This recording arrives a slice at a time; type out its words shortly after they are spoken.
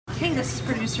Hey, this is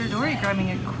producer Dory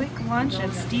grabbing a quick lunch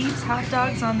at Steve's Hot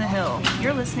Dogs on the Hill.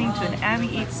 You're listening to an Abby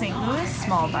Eats St. Louis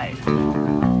Small Bite.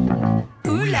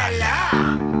 Ooh la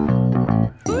la!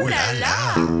 Ooh la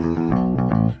la!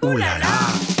 Ooh la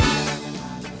la!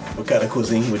 What kind of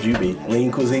cuisine would you be?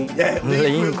 Lean cuisine? Yeah,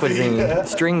 lean cuisine.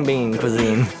 String bean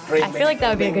cuisine. I feel like that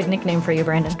would be a good nickname for you,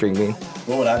 Brandon. String bean.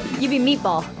 What would I be? You'd be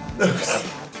meatball.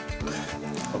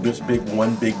 I'm just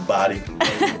one big body.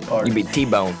 You'd be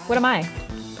T-bone. What am I?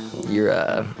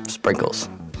 You're sprinkles.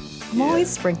 I'm always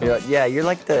sprinkles. You're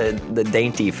like the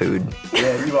dainty food.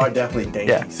 Yeah, you are definitely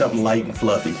dainty. Yeah. Something light and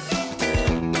fluffy.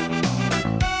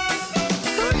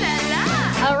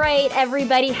 All right,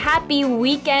 everybody, happy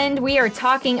weekend. We are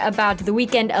talking about the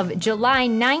weekend of July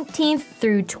 19th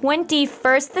through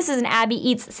 21st. This is an Abby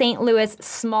Eats St. Louis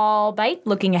Small Bite,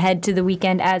 looking ahead to the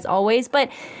weekend as always. But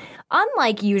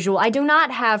unlike usual, I do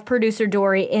not have producer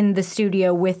Dory in the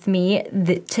studio with me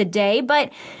today,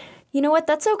 but you know what?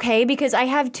 That's okay because I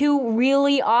have two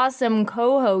really awesome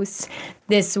co-hosts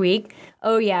this week.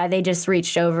 Oh yeah, they just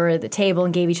reached over the table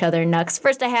and gave each other knucks.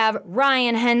 First I have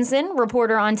Ryan Henson,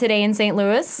 reporter on Today in St.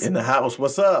 Louis. In the house,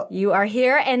 what's up? You are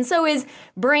here, and so is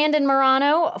Brandon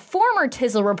Morano, former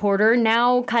Tissel reporter,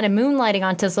 now kind of moonlighting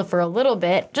on Tissel for a little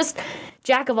bit. Just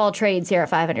jack of all trades here at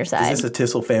Five on Your Side. Is this a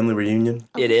Tissel family reunion?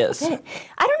 It is. I don't know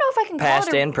if I can call Past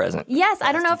it and present. Yes,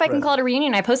 I don't know if I can call it a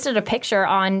reunion. I posted a picture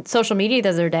on social media the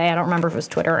other day. I don't remember if it was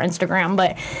Twitter or Instagram,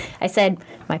 but I said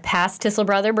my past Tissel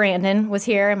brother Brandon was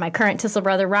here and my current Tissel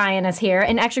brother Ryan is here.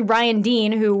 And actually Ryan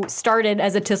Dean, who started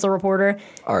as a Tissel reporter.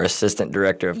 Our assistant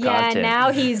director of content. Yeah,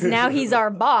 now he's our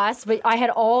boss. But I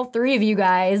had all three of you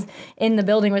guys in the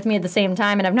building with me at the same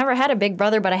time. And I've never had a big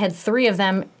brother, but I had three of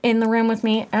them in the room with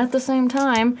me at the same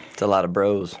time. It's a lot of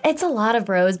bros. It's a lot of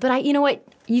bros, but you know what?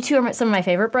 You two are some of my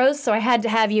favorite bros, so I had to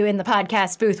have you in the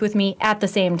podcast booth with me at the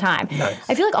same time. Nice.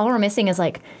 I feel like all we're missing is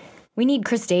we need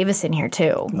Chris Davis in here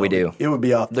too. We do. It would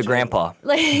be off The grandpa.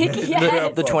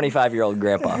 Yes. The 25-year-old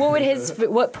grandpa.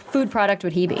 What food product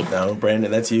would he be? No,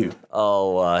 Brandon, that's you.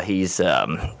 Oh, he's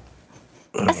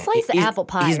A slice of apple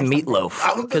pie. He's or something.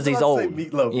 meatloaf because he's about to old. say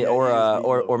meatloaf. Yeah, Yeah,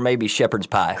 or maybe shepherd's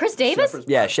pie. Chris Davis?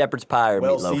 Yeah, shepherd's pie or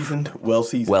Well meatloaf. seasoned.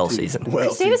 Well seasoned.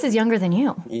 Chris Davis is younger than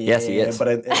you. Yes, he is.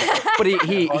 But But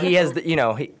he has the,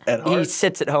 At he heart?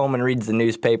 sits at home and reads the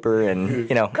newspaper and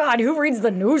God, who reads the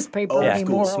newspaper Yeah.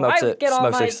 anymore? smokes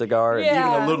a cigar. And,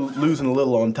 Yeah. losing a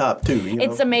little on top too. You know?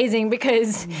 It's amazing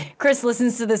because Chris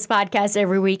listens to this podcast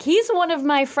every week. He's one of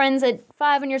my friends at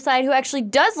Five on Your Side who actually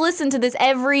does listen to this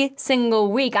every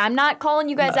single week. I'm not calling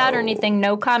you guys out or anything.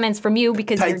 No comments from you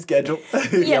because tight you're schedule.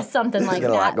 yeah, something like got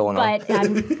a that. lot going on. But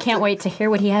I can't wait to hear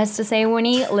what he has to say when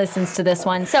he listens to this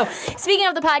one. So, speaking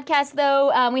of the podcast,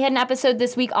 though, we had an episode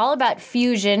this week all about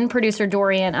fusion. Producer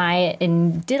Dory and I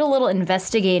did a little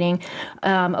investigating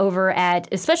over at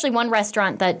especially one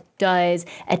restaurant that does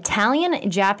Italian,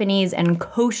 Japanese, and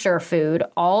kosher food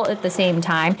all at the same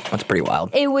time. That's pretty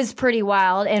wild. It was pretty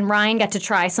wild, and Ryan got to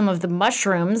try some of the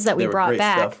mushrooms that we They were brought great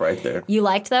back. stuff right there. You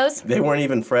liked those? They weren't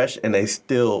even fresh, and they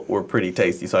still were pretty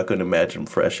tasty. So I couldn't imagine them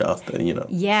fresh off the,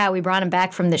 Yeah, we brought him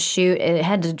back from the shoot. It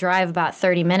had to drive about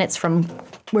 30 minutes from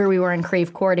where we were in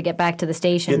Creve Coeur to get back to the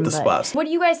station. Hit the spots. What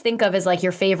do you guys think of as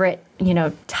your favorite,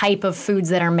 type of foods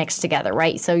that are mixed together,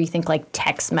 right? So you think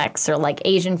Tex-Mex or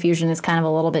Asian fusion is kind of a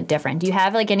little bit different. Do you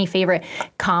have any favorite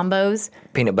combos?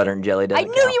 Peanut butter and jelly doesn't I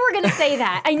knew count. you were going to say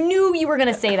that. I knew you were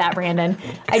going to say that, Brandon.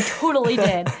 I totally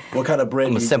did. What kind of bread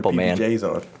I'm a do you simple get man.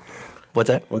 PBJs on? What's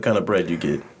that? What kind of bread you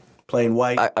get? Plain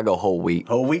white? I go whole wheat.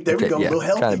 Whole wheat? There we go. Yeah, a little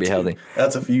healthy. trying to be too. healthy.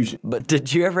 That's a fusion. But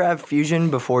did you ever have fusion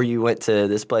before you went to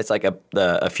this place,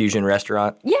 a fusion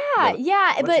restaurant? Yeah,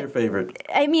 What's but your favorite?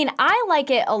 I mean, I like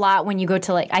it a lot when you go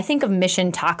to I think of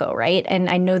Mission Taco, right? And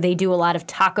I know they do a lot of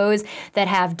tacos that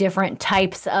have different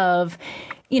types of,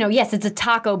 yes, it's a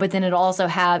taco, but then it'll also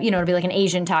have, it'll be an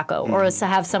Asian taco or it'll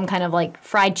have some kind of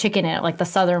fried chicken in it, like the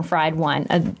Southern fried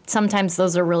one. Sometimes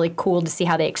those are really cool to see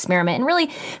how they experiment. And really,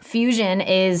 fusion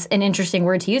is an interesting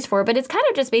word to use for it, but it's kind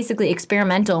of just basically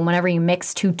experimental. And whenever you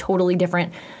mix two totally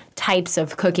different types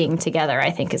of cooking together,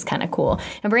 I think is kind of cool.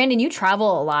 And Brandon, you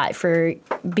travel a lot you're in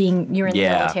the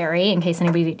military, in case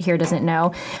anybody here doesn't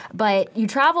know, but you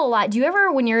travel a lot. Do you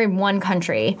ever, when you're in one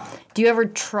country, do you ever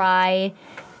try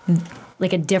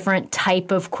a different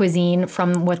type of cuisine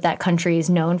from what that country is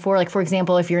known for? For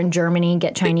example, if you're in Germany,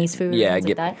 get Chinese food, Yeah,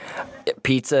 things like that?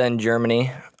 Pizza in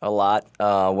Germany a lot.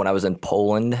 When I was in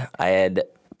Poland, I had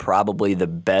probably the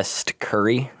best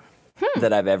curry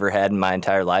that I've ever had in my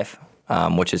entire life.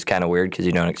 Which is kind of weird because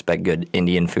you don't expect good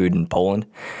Indian food in Poland.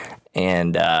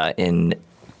 And in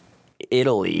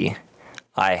Italy,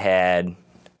 I had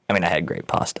great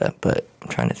pasta, but I'm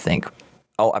trying to think.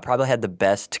 I probably had the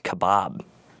best kebab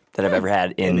that I've ever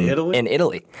had In Italy? In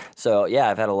Italy. So yeah,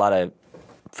 I've had a lot of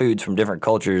foods from different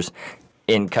cultures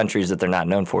in countries that they're not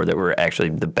known for that were actually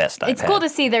the best I've had. It's cool to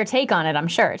see their take on it, I'm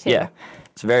sure, too. Yeah,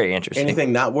 it's very interesting.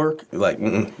 Anything not work? Like,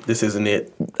 this isn't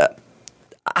it.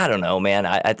 I don't know, man.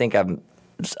 I think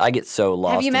I get so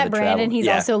lost. Have you in met the Brandon? travel. He's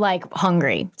Yeah. also like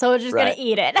hungry. So we're just going Right. to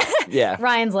eat it. Yeah.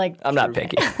 Ryan's like, I'm not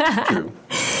picky. True.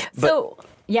 so,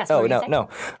 yes. what Oh were you no, saying?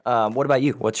 no. What about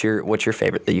you? What's your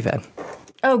favorite that you've had?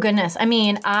 Oh, goodness. I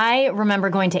mean, I remember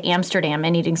going to Amsterdam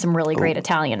and eating some really great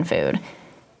Italian food.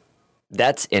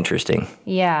 That's interesting.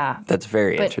 Yeah. That's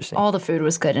very But interesting. all the food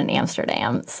was good in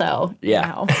Amsterdam. So, Yeah.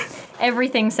 you know,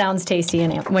 everything sounds tasty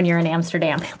when you're in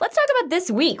Amsterdam. Let's talk about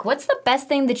this week. What's the best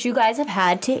thing that you guys have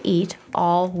had to eat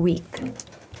all week?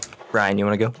 Ryan, you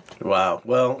want to go? Wow.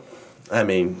 Well, I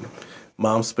mean,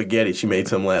 Mom's spaghetti. She made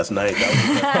some last night.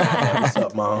 That was, what's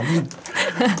up, Mom?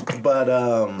 But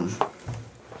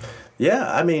yeah.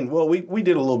 I mean, well, we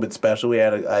did a little bit special. We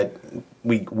had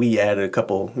we added a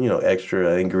couple,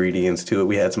 extra ingredients to it.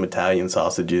 We had some Italian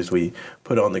sausages we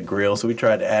put on the grill. So we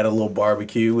tried to add a little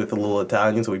barbecue with a little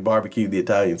Italian. So we barbecued the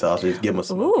Italian sausage, give them a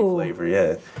smoky Ooh. flavor.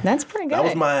 Yeah, That's pretty good. that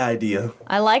was my idea.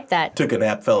 I like that. Took a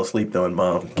nap, fell asleep though, and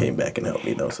Mom came back and helped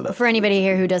me. So that's For anybody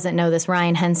here who doesn't know this,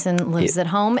 Ryan Henson lives at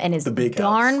home and is big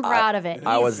darn house. proud of it.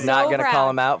 I He's was so not going to proud. call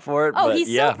him out for it, Oh, but he's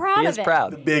so yeah, proud he of is it.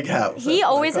 proud. big house. He That's what I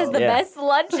always has call the it. Yeah. best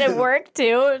lunch at work,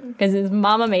 too, because his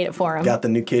mama made it for him. Got the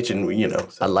new kitchen,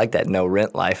 I like that no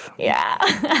rent life. Yeah.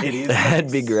 It is.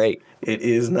 That'd be nice. great. It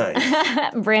is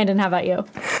nice. Brandon, how about you?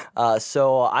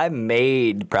 So I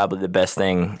made probably the best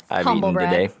thing I've Humble eaten brag.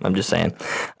 today. I'm just saying.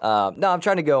 No, I'm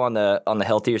trying to go on the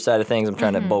healthier side of things. I'm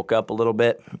trying Mm-hmm. to bulk up a little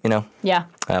bit. Yeah.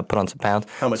 Put on some pounds.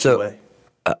 How much so, you weigh?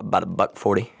 About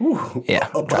 $140. Yeah,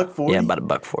 $140? Yeah, about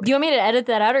 $140. Do you want me to edit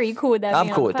that out, or are you cool with that? I'm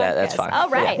being cool on with the that. That's podcast? fine. All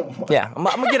right. Yeah, I'm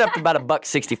gonna get up to about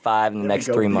 $165 in the next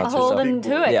go. 3 months or so. Hold him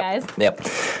to it, Yep. guys. Yep.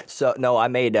 So no, I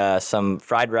made some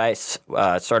fried rice.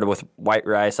 Started with white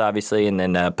rice, obviously, and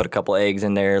then put a couple eggs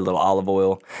in there, a little olive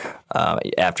oil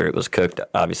after it was cooked,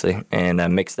 obviously, and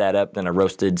mixed that up. Then I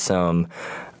roasted some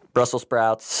Brussels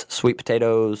sprouts, sweet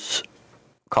potatoes,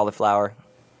 cauliflower.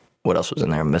 What else was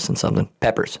in there? I'm missing something.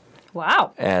 Peppers.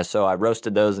 Wow. So I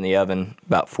roasted those in the oven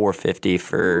about 450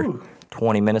 for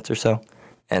 20 minutes or so,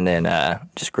 and then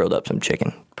just grilled up some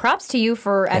chicken. Props to you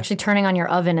for actually turning on your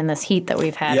oven in this heat that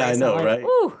we've had Yeah, I know, recently. right?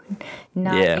 Woo.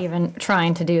 Not Yeah. even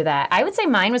trying to do that. I would say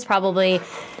mine was probably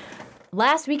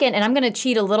last weekend, and I'm going to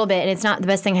cheat a little bit, and it's not the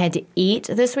best thing I had to eat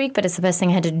this week, but it's the best thing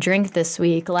I had to drink this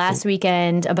week. Last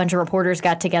weekend, a bunch of reporters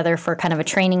got together for kind of a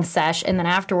training sesh, and then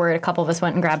afterward, a couple of us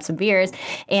went and grabbed some beers.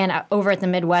 And over at the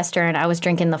Midwestern, I was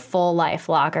drinking the Full Life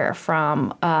Lager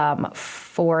from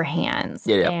Four Hands.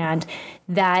 Yeah. And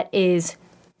that is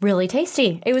really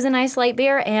tasty. It was a nice light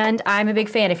beer, and I'm a big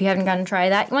fan. If you haven't gotten to try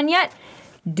that one yet,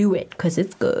 do it, because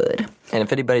it's good. And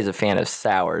if anybody's a fan of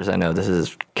sours, I know this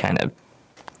is kind of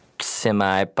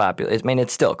semi-popular. I mean,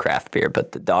 it's still craft beer,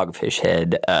 but the Dogfish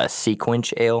Head Sea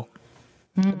Quench Ale,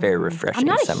 very refreshing I'm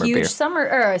not a summer huge beer. summer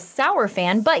or a sour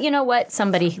fan, but you know what?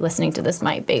 Somebody listening to this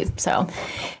might be. So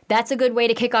that's a good way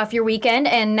to kick off your weekend.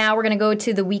 And now we're going to go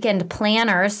to the weekend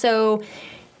planner. So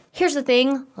here's the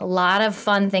thing, a lot of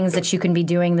fun things that you can be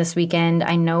doing this weekend.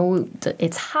 I know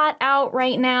it's hot out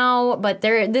right now, but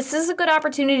this is a good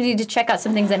opportunity to check out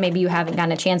some things that maybe you haven't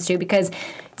gotten a chance to because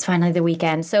it's finally the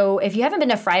weekend. So if you haven't been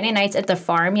to Friday nights at the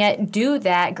farm yet, do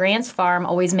that. Grant's Farm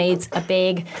always makes a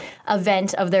big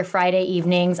event of their Friday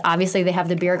evenings. Obviously, they have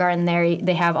the beer garden there.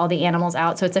 They have all the animals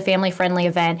out. So it's a family-friendly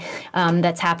event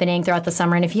that's happening throughout the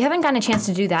summer. And if you haven't gotten a chance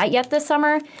to do that yet this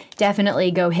summer,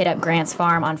 definitely go hit up Grant's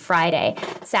Farm on Friday.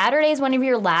 Saturday is one of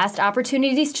your last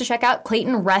opportunities to check out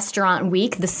Clayton Restaurant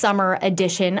Week, the summer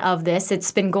edition of this.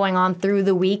 It's been going on through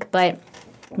the week, but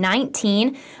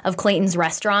 19 of Clayton's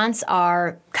restaurants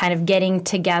are kind of getting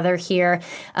together here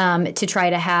to try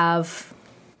to have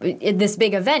this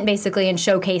big event basically and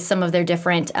showcase some of their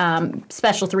different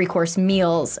special 3-course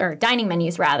meals or dining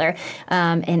menus rather.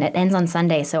 And it ends on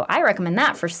Sunday. So I recommend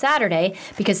that for Saturday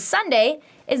because Sunday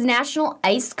is National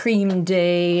Ice Cream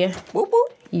Day. Whoop,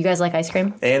 whoop. You guys like ice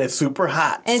cream? And it's super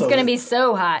hot. And it's going to be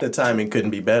so hot. The timing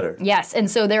couldn't be better. Yes,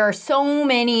 and so there are so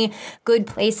many good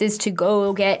places to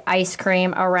go get ice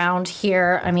cream around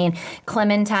here. I mean,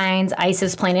 Clementine's,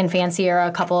 Ice's Plain and Fancy are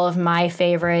a couple of my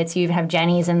favorites. You even have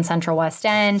Jenny's in Central West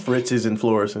End. Fritz's in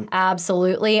Florissant.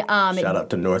 Absolutely. Shout out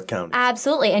to North County.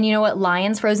 Absolutely. And you know what?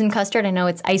 Lion's Frozen Custard, I know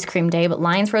it's ice cream day, but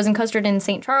Lion's Frozen Custard in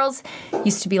St. Charles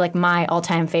used to be like my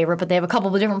all-time favorite, but they have a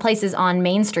couple of different places on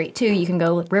Main Street too. You can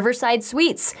go Riverside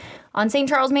Sweets on St.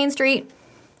 Charles Main Street.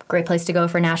 Great place to go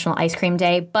for National Ice Cream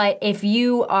Day. But if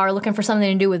you are looking for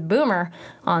something to do with Boomer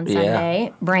on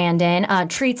Sunday, Brandon,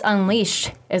 Treats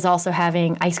Unleashed is also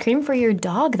having ice cream for your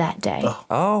dog that day.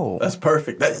 Oh. That's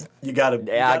perfect. You gotta.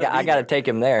 I got to take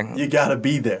him there. You gotta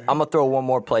be there. I'm going to throw one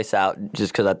more place out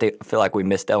just because I feel like we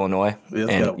missed Illinois. Let's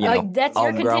and, go. you know, That's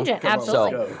your homegrown. contingent, Come on,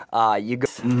 absolutely. let's So, you go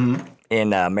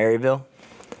in Maryville,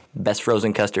 best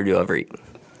frozen custard you'll ever eat.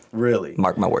 Really?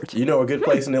 Mark my words. You know a good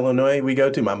place in Illinois we go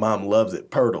to? My mom loves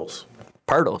it. Purtles.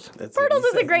 Purtles. That's Turtles it.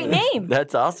 is a great name.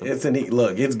 That's awesome. It's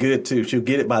look, it's good too. She'll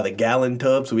get it by the gallon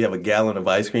tub, so we have a gallon of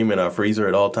ice cream in our freezer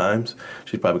at all times.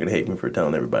 She's probably gonna hate me for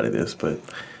telling everybody this, but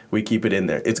we keep it in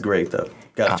there. It's great though.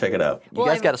 Gotta check it out. You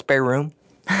guys got a spare room?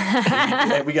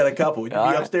 Hey, we got a couple. You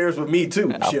can be upstairs with me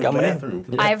too. Share a coming in. bathroom.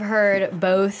 I've heard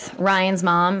both Ryan's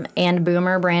mom and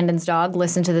Boomer, Brandon's dog,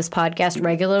 listen to this podcast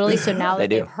regularly. So now that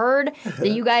They do. they've heard that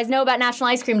you guys know about National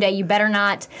Ice Cream Day, you better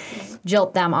not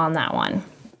jilt them on that one.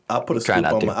 I'll put a Try scoop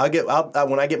not on to. my.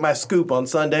 When I get my scoop on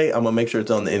Sunday, I'm gonna make sure it's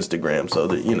on the Instagram so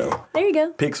that There you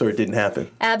go. pics or it didn't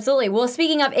happen. Absolutely. Well,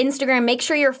 speaking of Instagram, make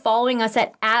sure you're following us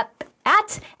at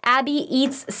Abby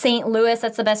Eats St. Louis.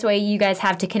 That's the best way you guys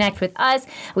have to connect with us.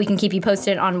 We can keep you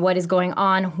posted on what is going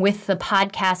on with the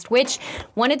podcast, which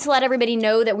wanted to let everybody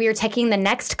know that we are taking the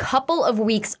next couple of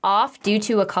weeks off due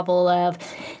to a couple of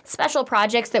special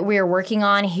projects that we are working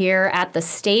on here at the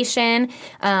station.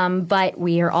 But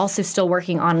we are also still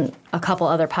working on a couple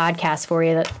other podcasts for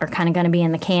you that are kind of going to be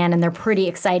in the can, and they're pretty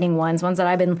exciting ones that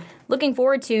I've been looking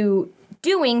forward to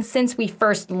doing since we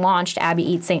first launched Abby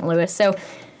Eats St. Louis. So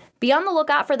be on the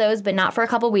lookout for those, but not for a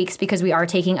couple weeks because we are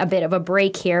taking a bit of a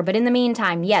break here. But in the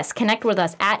meantime, yes, connect with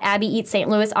us at Abby Eats St.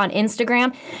 Louis on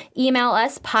Instagram. Email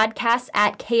us,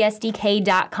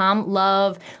 podcasts@ksdk.com.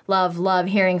 Love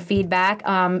hearing feedback.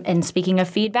 And speaking of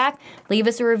feedback, leave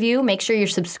us a review. Make sure you're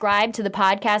subscribed to the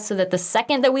podcast so that the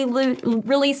second that we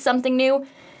release something new,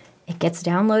 it gets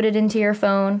downloaded into your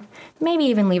phone. Maybe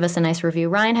even leave us a nice review.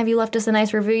 Ryan, have you left us a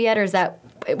nice review yet, or is that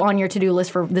on your to-do list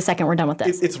for the second we're done with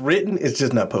this? It's written. It's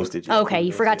just not posted yet. Okay,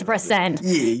 you forgot to press send.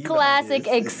 Yeah, you know how it Classic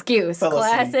is. excuse. Fell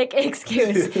asleep. Classic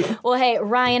excuse. Well, hey,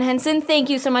 Ryan Henson, thank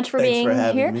you so much for Thanks being for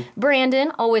having here. me.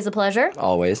 Brandon, always a pleasure.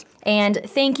 Always. And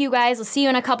thank you guys. We'll see you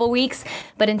in a couple weeks.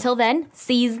 But until then,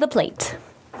 seize the plate.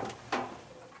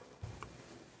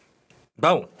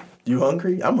 Boom. You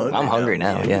hungry? I'm hungry. I'm hungry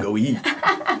now, We yeah. can go eat.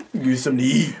 Give you something to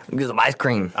eat. Get some ice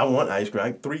cream. I want ice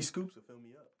cream. 3 scoops.